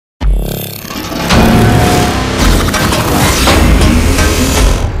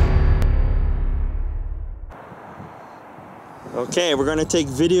Okay, we're going to take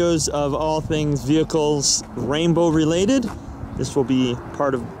videos of all things vehicles rainbow related. This will be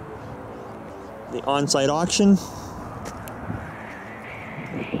part of the on-site auction.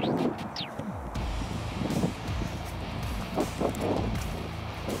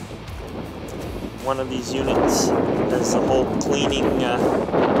 One of these units has the whole cleaning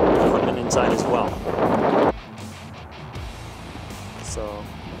equipment inside as well. So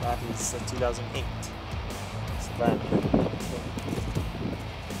that is the 2008 Savannah.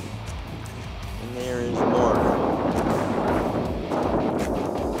 And there is more.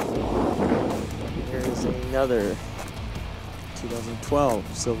 There is another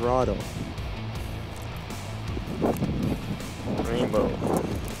 2012 Silverado Rainbow.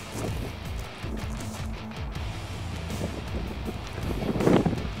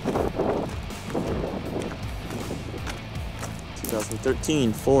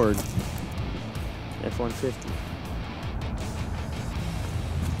 2013 Ford F-150.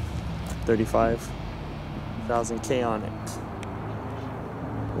 35,000 K on it.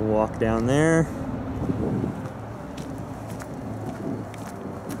 We'll walk down there.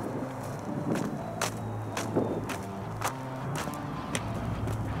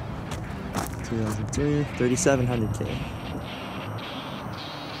 $2,003, 3,700 K.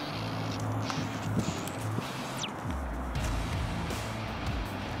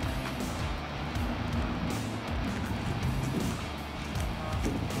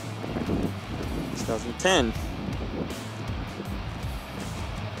 $2,010,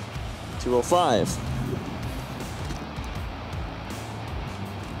 205.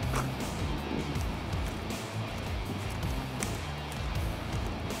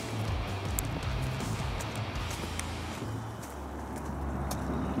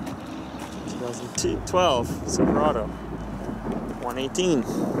 $2012 Silverado 118.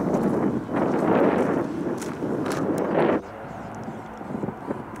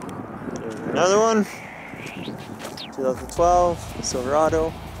 There's another one. 2012 Silverado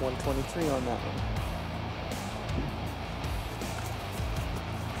 123 on that one.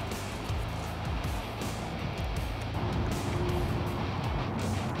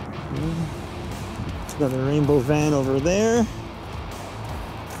 Got a rainbow van over there.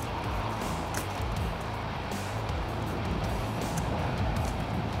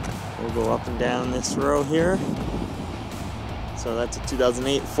 We'll go up and down this row here. So that's a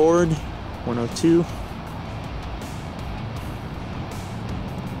 2008 Ford 102.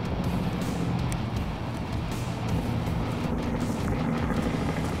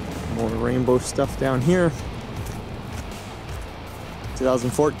 More rainbow stuff down here.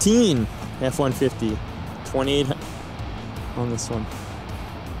 2014 F-150, 28 on this one.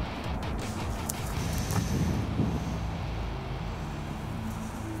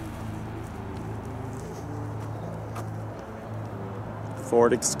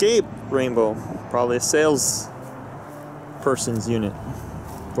 Ford Escape Rainbow, probably a sales person's unit.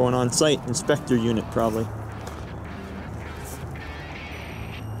 Going on site, inspector unit probably.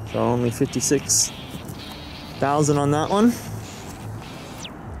 So only 56,000 on that one.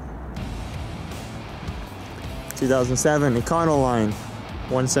 2007 Econoline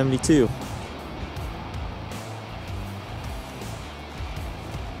 172.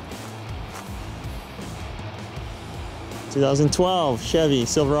 (2012) Chevy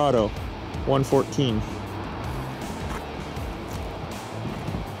Silverado 114.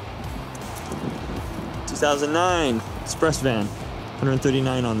 (2009) Express Van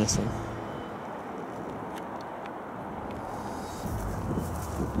 139 on this one.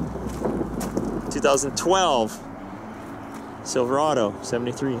 2012 Silverado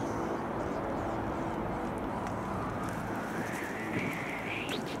 73.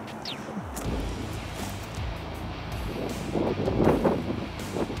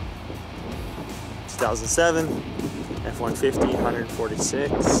 (2007) F-150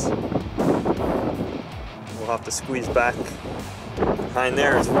 146. We'll have to squeeze back behind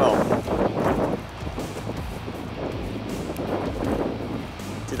there as well.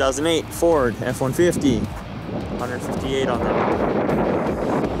 2008 Ford F-150 158 on that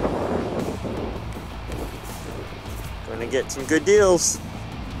one. Gonna get some good deals.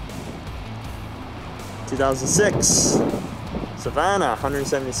 2006 Savannah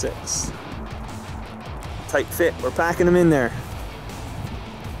 176. Tight fit, we're packing them in there.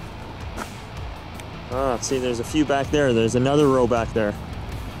 Oh, see, there's a few back there. There's another row back there.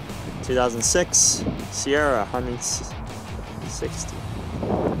 2006 Sierra 160.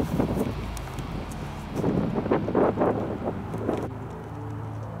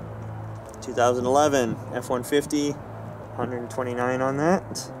 2011 F-150 129 on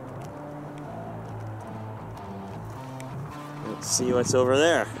that. See what's over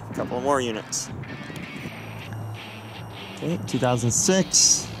there. A couple more units. Okay,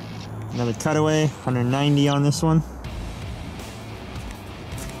 2006. Another cutaway, 190 on this one.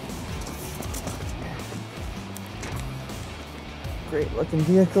 Great looking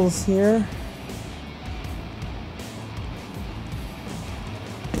vehicles here.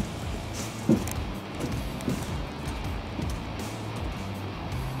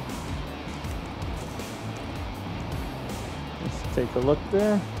 Let's take a look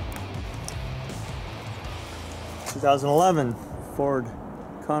there. 2011 Ford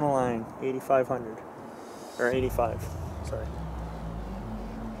Econoline 8500 or 85, sorry.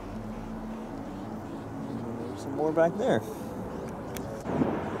 And there's some more back there.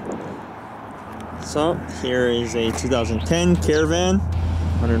 So here is a 2010 Caravan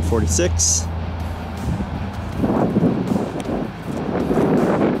 146.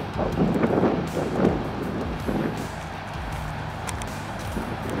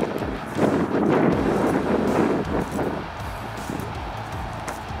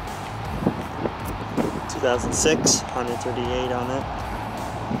 (2006) 138 on it.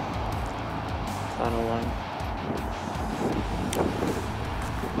 Econoline.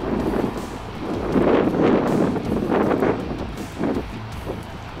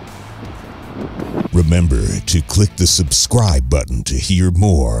 Remember to click the subscribe button to hear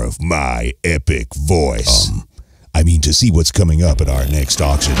more of my epic voice. I mean to see what's coming up at our next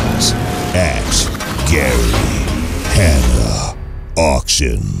auctions at Gary Hanna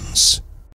Auctions.